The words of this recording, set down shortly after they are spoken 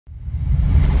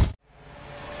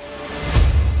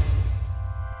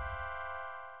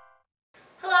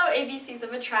ABCs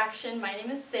of Attraction. My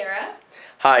name is Sarah.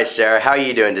 Hi, Sarah. How are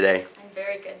you doing today? I'm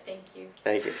very good, thank you.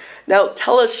 Thank you. Now,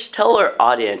 tell our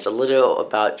audience a little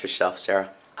about yourself,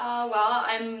 Sarah. Well,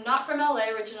 I'm not from LA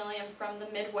originally. I'm from the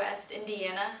Midwest,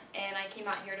 Indiana, and I came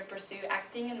out here to pursue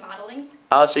acting and modeling.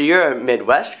 Oh, so you're a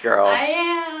Midwest girl. I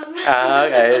am.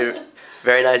 Okay.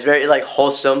 Very nice. Very,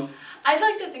 wholesome. I'd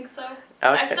like to think so. Okay.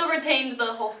 I've still retained the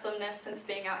wholesomeness since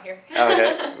being out here.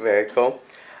 Okay. Very cool.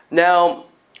 Now,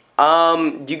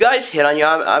 you guys hit on you,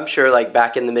 I'm sure,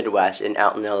 back in the Midwest and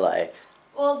out in LA.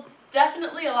 Well,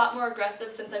 definitely a lot more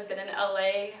aggressive since I've been in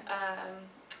LA.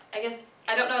 I guess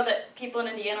I don't know that people in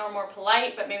Indiana are more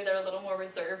polite, but maybe they're a little more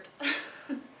reserved.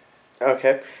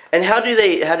 Okay. And how do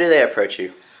they approach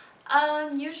you?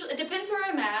 Usually, it depends where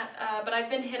I'm at, but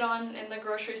I've been hit on in the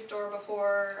grocery store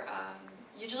before,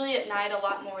 usually at night a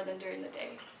lot more than during the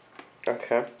day.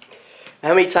 Okay.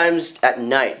 How many times at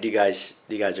night do you guys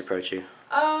approach you?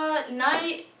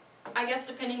 Night, I guess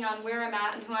depending on where I'm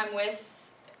at and who I'm with,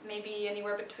 maybe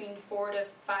anywhere between 4 to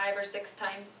 5 or 6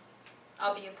 times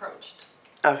I'll be approached.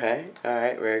 Okay, all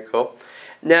right, very cool.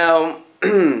 Now,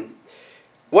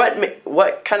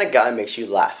 what kind of guy makes you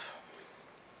laugh?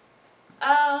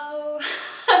 Oh,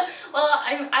 well,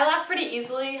 I laugh pretty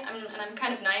easily, and I'm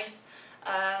kind of nice.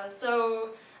 So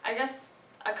I guess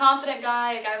a confident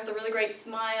guy, a guy with a really great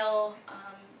smile,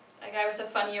 a guy with a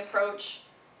funny approach.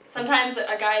 Sometimes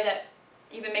a guy that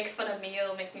even makes fun of me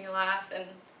will make me laugh and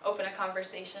open a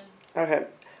conversation. Okay.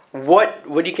 What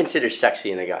do you consider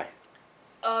sexy in a guy?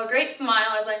 A great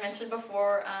smile, as I mentioned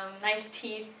before, nice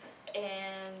teeth,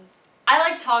 and I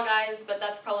like tall guys, but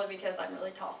that's probably because I'm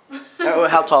really tall.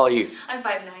 How tall are you? I'm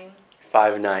 5'9".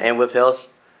 5'9", and with heels?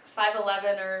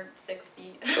 5'11" or 6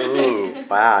 feet. Ooh,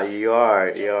 wow, you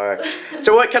are.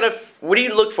 So what do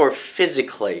you look for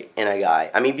physically in a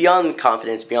guy? I mean, beyond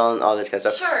confidence, beyond all this kind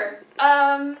of stuff.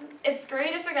 Sure. It's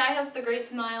great if a guy has the great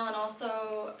smile, and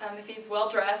also if he's well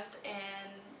dressed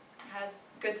and has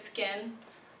good skin.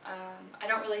 I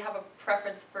don't really have a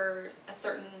preference for a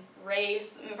certain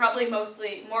race. I mean, probably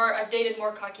I've dated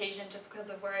more Caucasian just because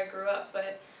of where I grew up,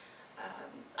 but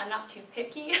I'm not too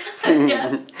picky, I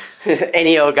guess.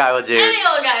 Any old guy will do. Any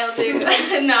old guy will do.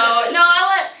 No,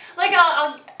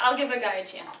 I'll give a guy a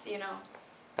chance, you know.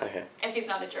 Okay. If he's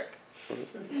not a jerk.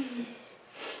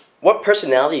 What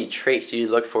personality traits do you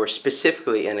look for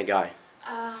specifically in a guy?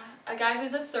 A guy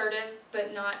who's assertive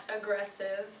but not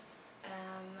aggressive.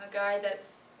 A guy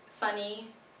that's funny,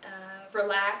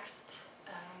 relaxed.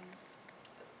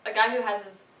 A guy who has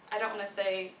his, I don't want to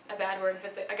say a bad word,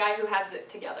 but a guy who has it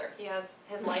together. He has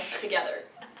his life together.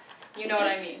 You know what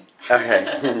I mean.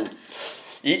 Okay.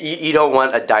 You don't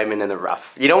want a diamond in the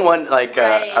rough. You don't want right.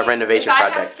 a renovation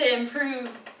project. If I have to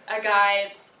improve a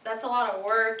guy, that's a lot of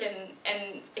work,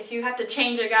 and if you have to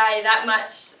change a guy that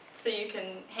much so you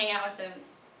can hang out with him,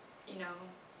 it's, you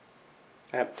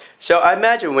know. So I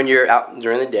imagine when you're out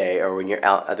during the day or when you're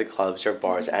out at the clubs or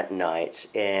bars at night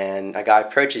and a guy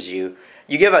approaches you,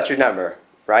 you give out your number,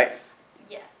 right?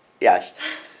 Yes. Yes.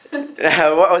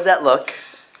 What was that look?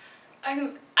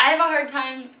 I have a hard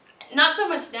time, not so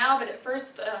much now, but at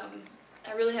first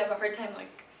I really have a hard time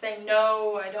saying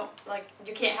no, I don't,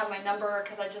 you can't have my number,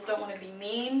 because I just don't want to be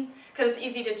mean, because it's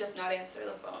easy to just not answer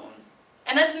the phone.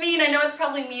 And that's mean. I know it's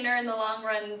probably meaner in the long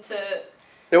run to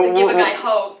give a guy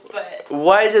hope, but...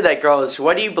 Why is it that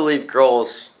why do you believe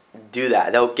girls do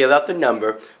that? They'll give out the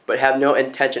number, but have no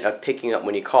intention of picking up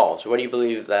when he calls. What do you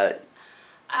believe that...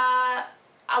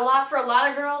 For a lot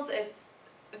of girls, it's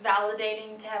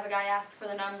validating to have a guy ask for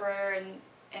the number,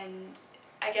 and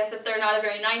I guess if they're not a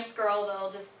very nice girl,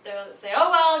 they'll say, oh,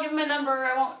 well, I'll give him my number,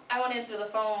 I won't answer the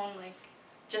phone,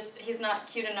 he's not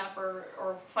cute enough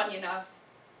or funny enough.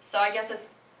 So I guess it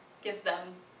gives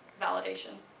them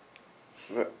validation.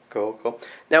 Cool.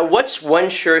 Now, what's one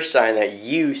sure sign that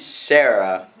you,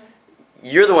 Sarah,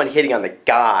 you're the one hitting on the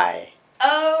guy?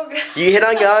 Oh. Do you hit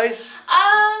on guys?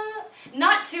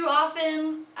 Not too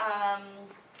often,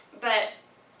 but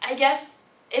I guess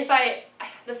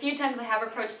the few times I have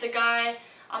approached a guy,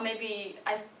 I'll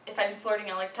if I'm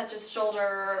flirting, I'll touch his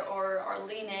shoulder or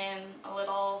lean in a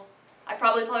little. I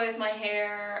probably play with my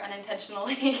hair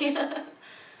unintentionally.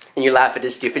 And you laugh at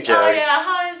his stupid joke. Oh yeah,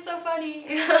 hi, it's so funny.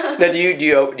 Now, do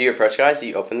you approach guys? Do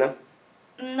you open them?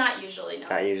 Not usually, no.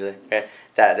 Not usually. Okay.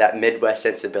 That Midwest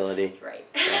sensibility. Right.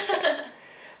 Okay.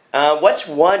 What's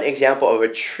one example of a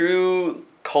true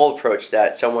cold approach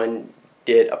that someone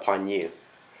did upon you?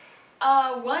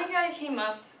 One guy came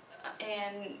up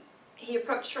and he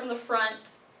approached from the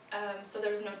front, so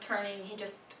there was no turning. He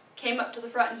just came up to the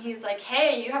front and he's like,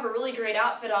 hey, you have a really great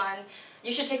outfit on.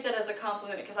 You should take that as a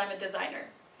compliment because I'm a designer.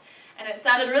 And it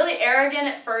sounded really arrogant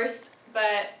at first,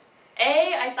 but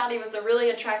I thought he was a really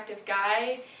attractive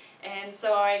guy, and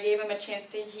so I gave him a chance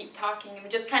to keep talking, and we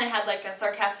just kind of had like a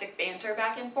sarcastic banter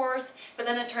back and forth, but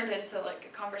then it turned into like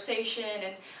a conversation,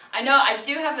 and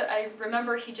I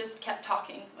remember he just kept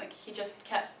talking, like he just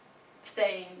kept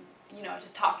saying,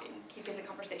 just talking, keeping the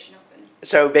conversation open.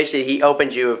 So basically, he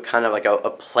opened you with kind of like a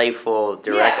playful,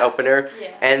 direct opener,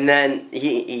 and then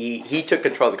he took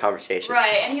control of the conversation.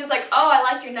 Right, and he was like, "Oh, I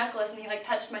liked your necklace," and he like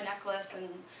touched my necklace, and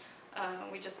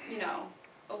we just,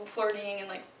 flirting and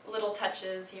like little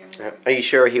touches here and there. Are you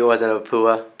sure he wasn't a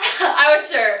pua? I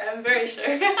was sure. I'm very sure.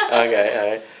 Okay,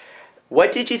 all right.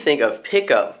 What did you think of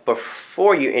Pickup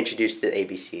before you introduced the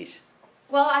ABCs?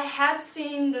 Well, I had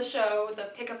seen the show, The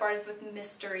Pickup Artist with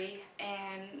Mystery,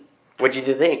 and... What did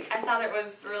you think? I thought it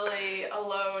was really a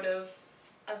load of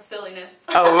silliness.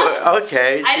 Oh,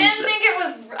 okay. I didn't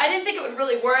think it would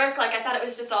really work. Like, I thought it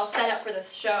was just all set up for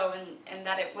this show, and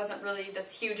that it wasn't really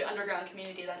this huge underground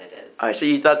community that it is. Alright, so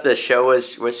you thought the show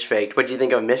was faked. What did you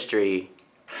think of Mystery?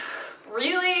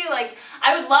 Really? Like,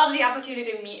 I would love the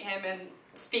opportunity to meet him and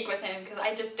speak with him, because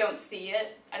I just don't see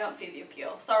it. I don't see the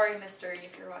appeal. Sorry, Mystery,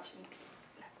 if you're watching this.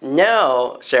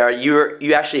 Now, Sarah,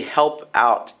 you actually help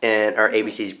out in our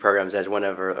ABC's programs as one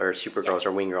of our Supergirls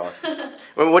or Wing Girls.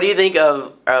 What do you think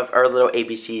of our little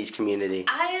ABC's community?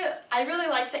 I really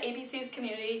like the ABC's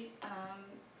community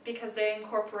because they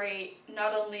incorporate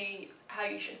not only how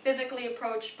you should physically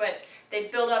approach, but they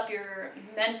build up your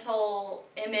mental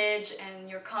image and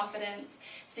your confidence,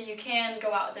 so you can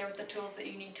go out there with the tools that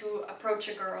you need to approach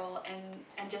a girl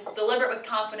and just deliver it with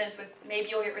confidence. With maybe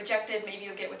you'll get rejected, maybe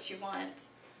you'll get what you want.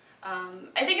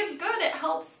 I think it's good. It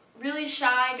helps really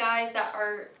shy guys that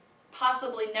are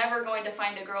possibly never going to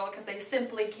find a girl because they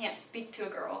simply can't speak to a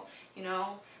girl,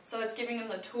 So it's giving them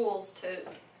the tools to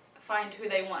find who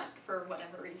they want for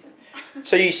whatever reason.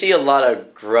 So you see a lot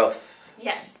of growth.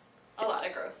 Yes, a lot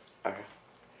of growth. Okay.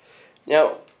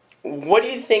 Now, what do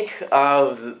you think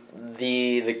of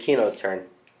the Kino turn?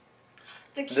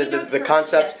 The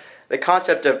concept, yes. The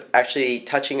concept of actually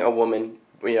touching a woman,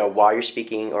 while you're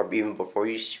speaking or even before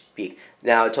you speak.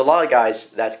 Now, to a lot of guys,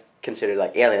 that's considered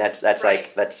like alien. That's right.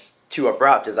 like that's too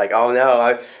abrupt. It's like, oh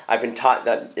no, I've been taught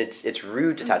that it's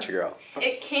rude to touch a girl.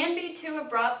 It can be too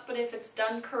abrupt, but if it's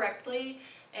done correctly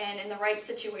and in the right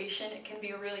situation, it can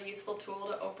be a really useful tool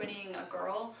to opening a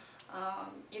girl.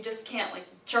 You just can't like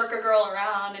jerk a girl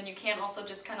around, and you can't also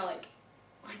just kind of like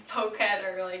poke at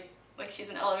her like she's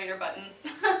an elevator button.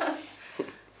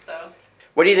 So.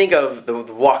 What do you think of the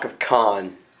walk of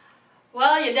Khan?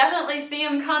 Well, you definitely see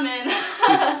them coming,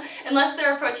 unless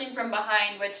they're approaching from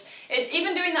behind, which,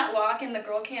 even doing that walk and the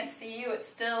girl can't see you, it's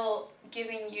still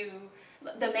giving you,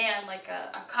 the man, like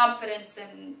a confidence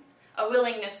and a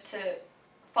willingness to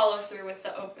follow through with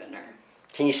the opener.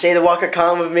 Can you say the walk of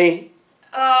Khan with me?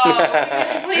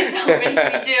 Oh, please don't make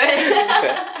me do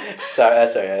it. Sorry,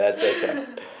 that's okay, that's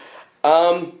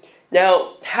okay.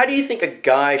 Now, how do you think a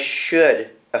guy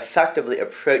should effectively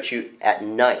approach you at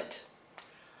night?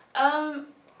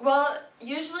 Well,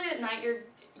 usually at night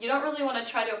you don't really want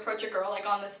to try to approach a girl like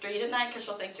on the street at night because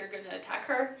she'll think you're going to attack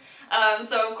her.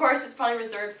 So of course it's probably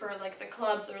reserved for like the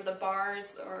clubs or the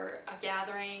bars or a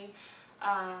gathering.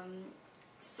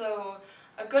 So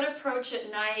a good approach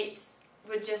at night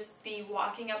would just be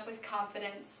walking up with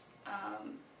confidence.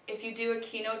 If you do a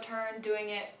Kino turn, doing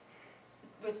it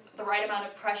with the right amount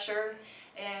of pressure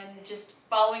and just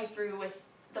following through with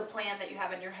the plan that you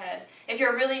have in your head. If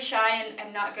you're really shy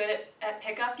and not good at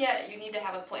pickup yet, you need to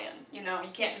have a plan. You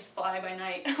can't just fly by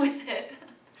night with it.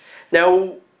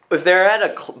 Now, if they're at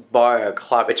a bar or a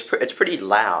club, it's pretty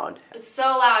loud. It's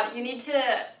so loud. You need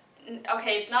to,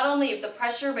 okay, it's not only the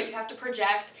pressure, but you have to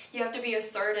project, you have to be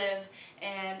assertive,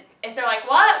 and if they're like,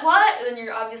 what, then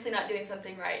you're obviously not doing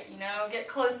something right, Get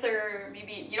closer,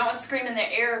 maybe, you don't want to scream in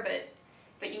their ear,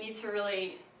 but you need to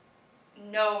really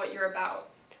know what you're about.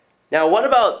 Now, what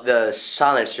about the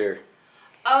silencer?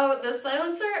 Oh, the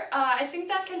silencer, I think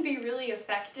that can be really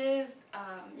effective.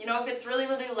 If it's really,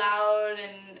 really loud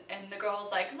and the girl's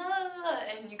like, la, la, la,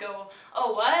 and you go,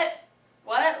 oh, what?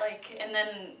 And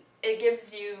then it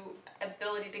gives you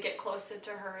ability to get closer to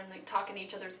her and talk in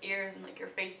each other's ears, and your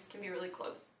faces can be really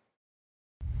close.